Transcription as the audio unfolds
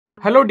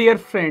Hello dear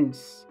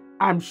friends,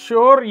 I'm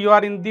sure you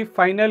are in the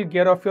final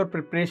gear of your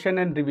preparation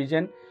and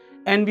revision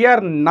and we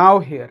are now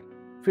here,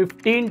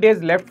 15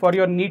 days left for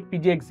your NEET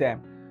PG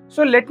exam.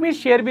 So let me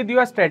share with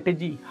you a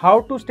strategy,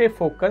 how to stay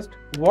focused,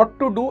 what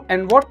to do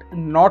and what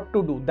not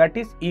to do, that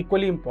is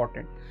equally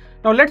important.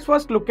 Now let's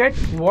first look at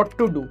what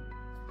to do.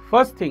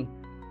 First thing,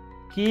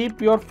 keep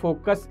your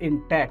focus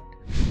intact.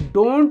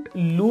 Don't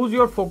lose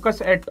your focus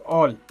at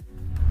all.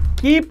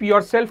 Keep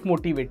yourself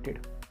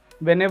motivated.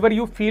 Whenever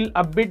you feel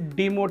a bit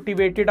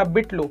demotivated, a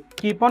bit low,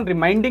 keep on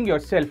reminding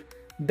yourself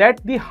that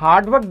the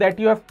hard work that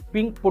you have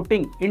been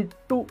putting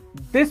into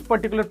this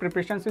particular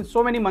preparation since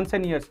so many months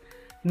and years,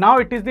 now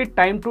it is the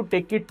time to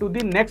take it to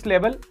the next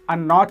level, a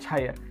notch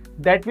higher.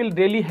 That will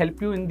really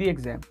help you in the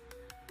exam.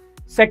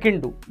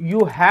 Second,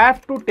 you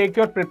have to take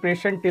your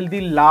preparation till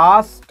the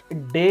last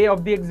day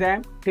of the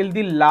exam, till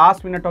the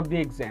last minute of the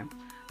exam.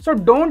 So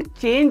don't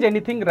change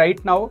anything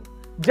right now.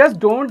 Just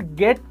don't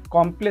get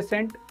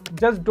complacent.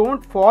 Just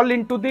don't fall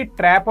into the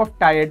trap of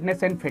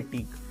tiredness and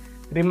fatigue.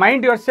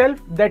 Remind yourself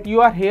that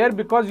you are here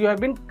because you have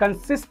been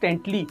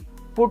consistently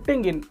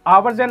putting in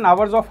hours and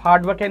hours of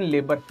hard work and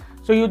labor.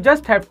 So you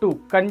just have to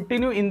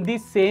continue in the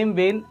same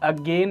vein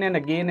again and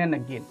again and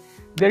again.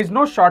 There is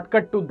no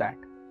shortcut to that.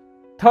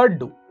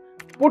 Third,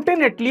 put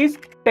in at least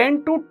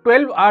 10 to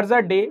 12 hours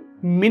a day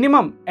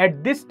minimum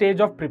at this stage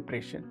of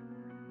preparation.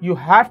 You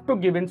have to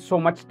give in so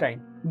much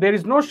time. There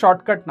is no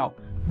shortcut now.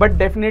 But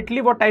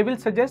definitely what I will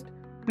suggest,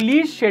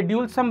 please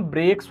schedule some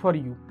breaks for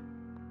you.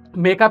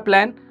 Make a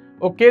plan.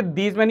 Okay,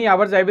 these many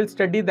hours I will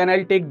study, then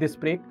I'll take this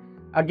break.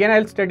 Again,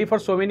 I'll study for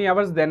so many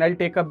hours, then I'll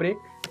take a break.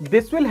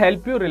 This will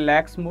help you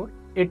relax more.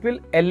 It will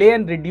allay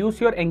and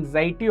reduce your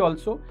anxiety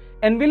also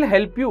and will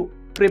help you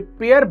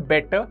prepare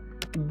better,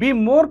 be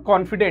more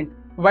confident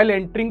while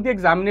entering the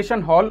examination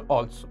hall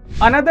also.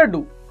 Another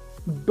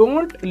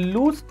don't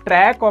lose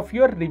track of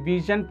your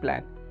revision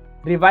plan.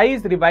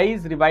 Revise and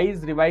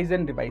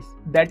revise.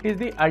 That is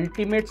the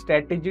ultimate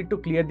strategy to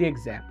clear the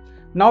exam.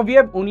 Now we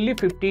have only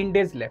 15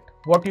 days left.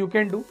 What you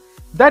can do?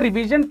 The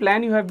revision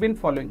plan you have been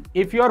following.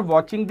 If you are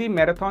watching the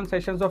marathon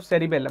sessions of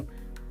Cerebellum,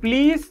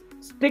 please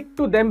stick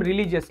to them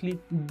religiously.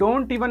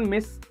 Don't even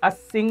miss a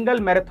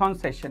single marathon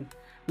session.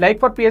 Like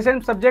for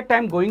PSM subject, I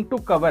am going to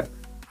cover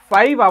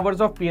 5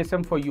 hours of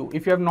PSM for you.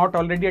 If you have not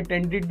already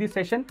attended the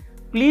session,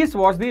 please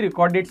watch the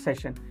recorded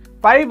session.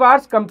 5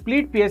 hours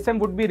complete PSM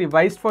would be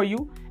revised for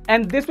you.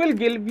 And this will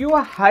give you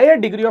a higher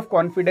degree of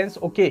confidence.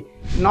 Okay,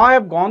 now I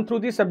have gone through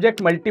the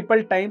subject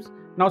multiple times.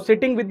 Now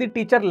sitting with the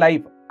teacher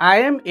live, I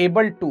am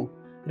able to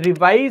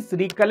revise,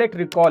 recollect,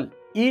 recall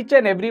each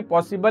and every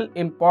possible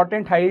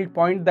important high-yield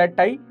point that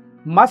I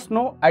must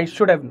know, I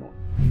should have known.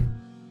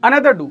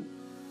 Another do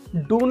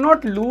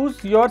not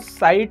lose your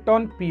sight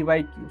on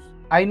PYQs.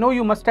 I know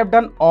you must have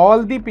done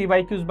all the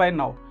PYQs by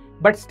now,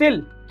 but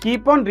still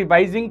keep on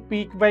revising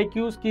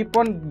PYQs, keep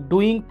on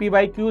doing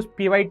PYQs,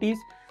 PYTs.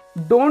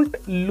 Don't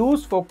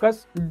lose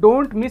focus.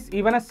 Don't miss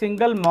even a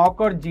single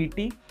mock or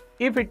GT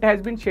if it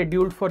has been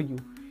scheduled for you.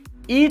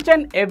 Each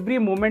and every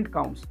moment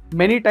counts.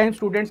 Many times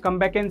students come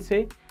back and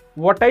say,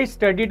 what I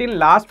studied in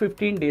last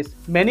 15 days,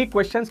 many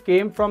questions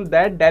came from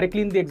that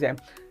directly in the exam.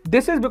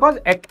 This is because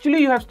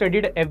actually you have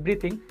studied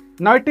everything.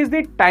 Now it is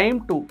the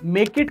time to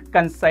make it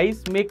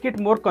concise, make it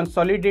more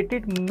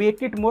consolidated,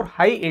 make it more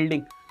high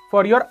yielding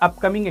for your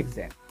upcoming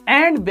exam.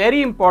 And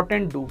very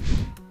important,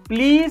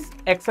 please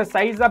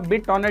exercise a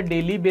bit on a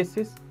daily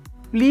basis.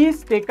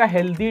 Please take a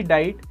healthy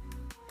diet.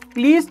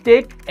 Please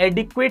take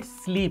adequate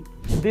sleep.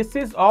 This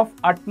is of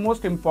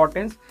utmost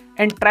importance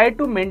and try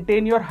to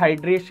maintain your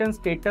hydration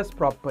status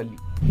properly.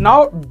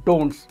 Now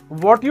don'ts.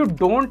 What you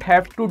don't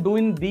have to do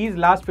in these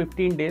last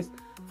 15 days,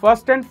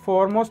 first and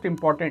foremost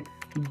important,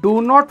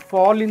 do not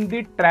fall in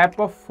the trap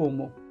of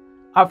FOMO.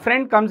 A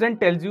friend comes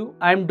and tells you,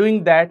 I'm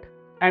doing that,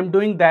 I'm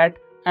doing that,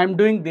 I'm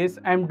doing this,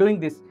 I'm doing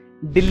this.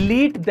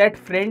 Delete that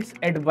friend's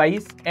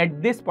advice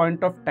at this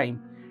point of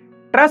time.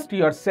 Trust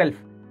yourself.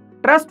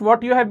 Trust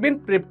what you have been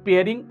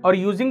preparing or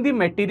using the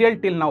material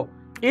till now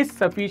is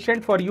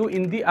sufficient for you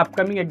in the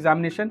upcoming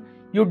examination.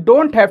 You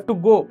don't have to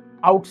go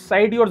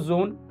outside your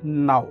zone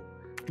now.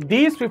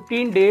 These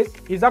 15 days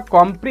is a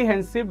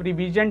comprehensive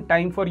revision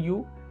time for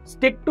you.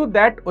 Stick to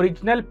that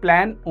original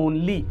plan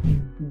only.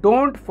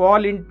 Don't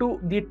fall into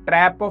the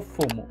trap of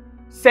FOMO.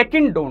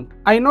 Second, don't.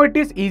 I know it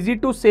is easy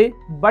to say,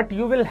 but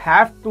you will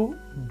have to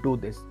do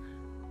this.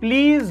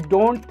 Please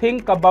don't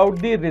think about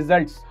the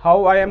results,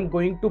 how I am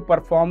going to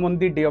perform on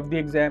the day of the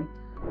exam,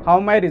 how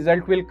my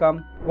result will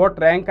come, what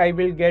rank I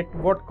will get,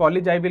 what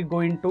college I will go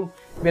into,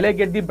 will I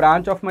get the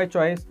branch of my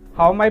choice,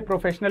 how my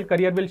professional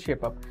career will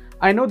shape up.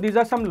 I know these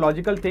are some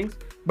logical things,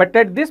 but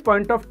at this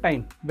point of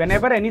time,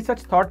 whenever any such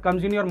thought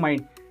comes in your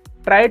mind,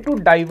 try to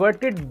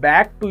divert it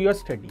back to your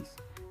studies.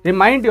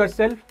 Remind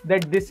yourself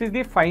that this is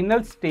the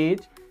final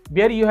stage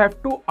where you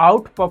have to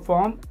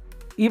outperform,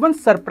 even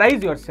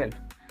surprise yourself,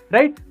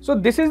 right? So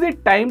this is the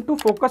time to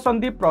focus on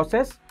the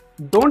process.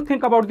 Don't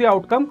think about the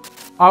outcome.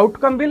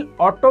 Outcome will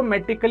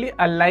automatically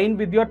align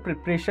with your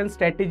preparation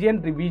strategy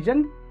and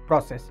revision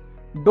process.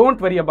 Don't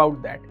worry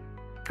about that.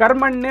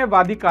 कर्मण्ये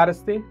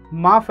वाधिकारस्ते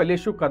मा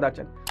फलेषु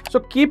कदाचन. So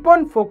keep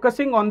on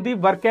focusing on the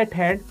work at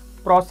hand,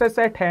 process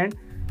at hand,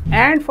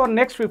 and for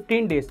next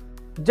 15 days,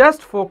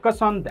 just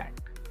focus on that.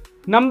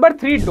 Number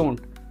 3,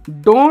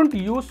 don't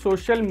use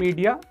social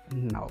media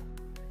now.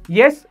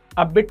 Yes,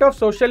 a bit of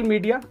social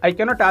media. I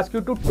cannot ask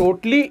you to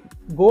totally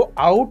go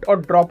out or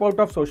drop out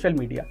of social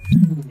media.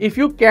 If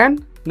you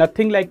can,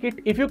 nothing like it.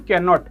 If you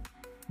cannot,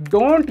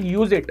 don't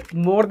use it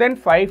more than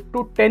 5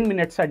 to 10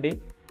 minutes a day.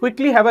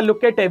 Quickly have a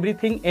look at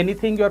everything,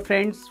 anything, your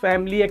friends,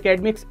 family,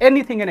 academics,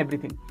 anything and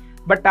everything.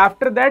 But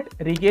after that,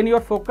 regain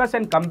your focus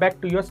and come back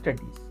to your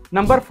studies.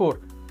 Number 4,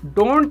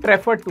 don't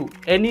refer to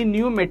any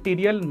new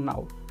material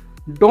now.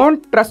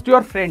 Don't trust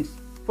your friends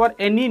for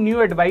any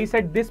new advice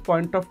at this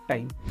point of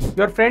time.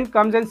 Your friend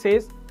comes and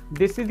says,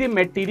 this is the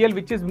material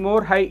which is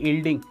more high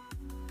yielding.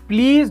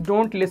 Please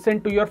don't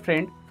listen to your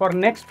friend for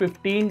next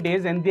 15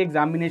 days and the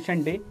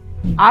examination day.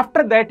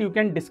 After that, you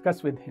can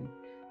discuss with him.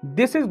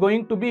 This is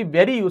going to be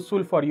very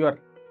useful for your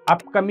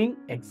upcoming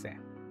exam.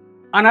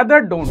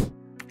 Another don't.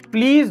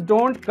 Please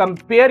don't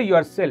compare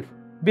yourself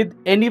with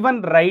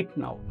anyone right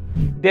now.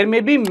 There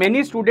may be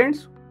many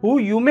students who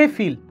you may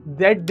feel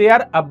that they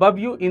are above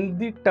you in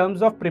the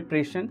terms of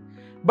preparation,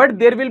 but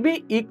there will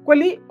be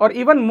equally or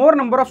even more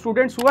number of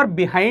students who are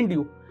behind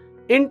you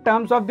in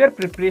terms of their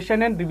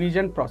preparation and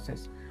revision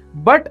process.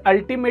 But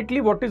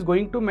ultimately what is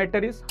going to matter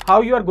is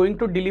how you are going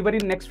to deliver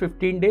in next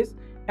 15 days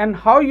and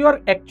how you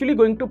are actually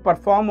going to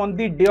perform on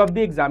the day of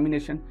the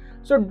examination.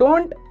 So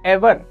don't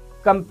ever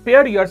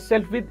compare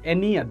yourself with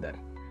any other.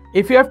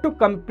 If you have to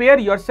compare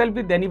yourself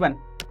with anyone,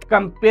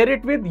 compare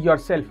it with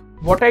yourself.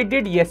 What I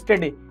did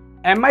yesterday,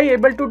 am I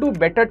able to do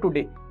better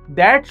today?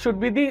 That should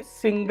be the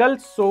single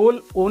sole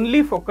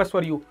only focus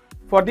for you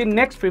for the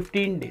next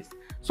 15 days.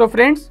 So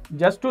friends,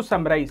 just to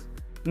summarize,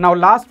 now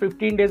last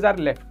 15 days are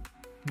left.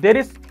 There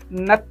is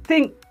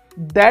nothing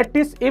that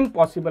is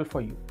impossible for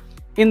you.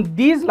 In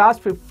these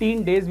last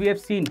 15 days, we have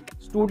seen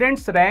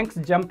students' ranks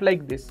jump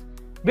like this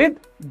with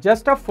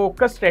just a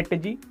focused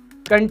strategy,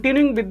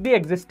 continuing with the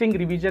existing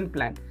revision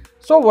plan.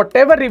 So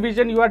whatever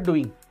revision you are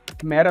doing,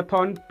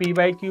 marathon,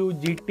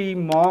 PYQ, GT,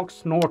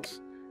 mocks,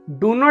 notes,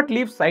 do not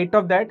leave sight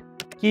of that.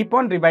 Keep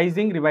on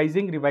revising.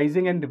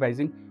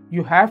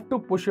 You have to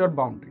push your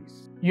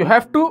boundaries. You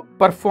have to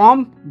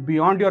perform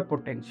beyond your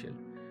potential.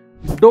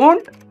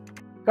 Don't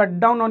cut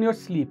down on your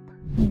sleep.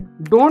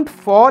 Don't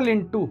fall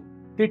into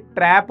the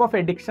trap of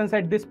addictions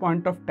at this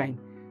point of time.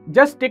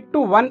 Just stick to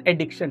one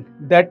addiction,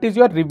 that is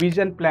your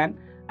revision plan,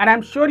 and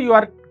I'm sure you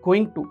are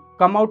going to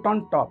come out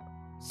on top.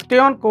 Stay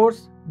on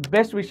course.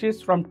 Best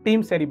wishes from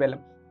Team Cerebellum.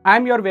 I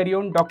am your very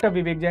own Dr.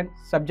 Vivek Jain,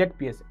 subject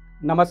PSM.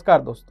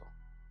 Namaskar दोस्तों.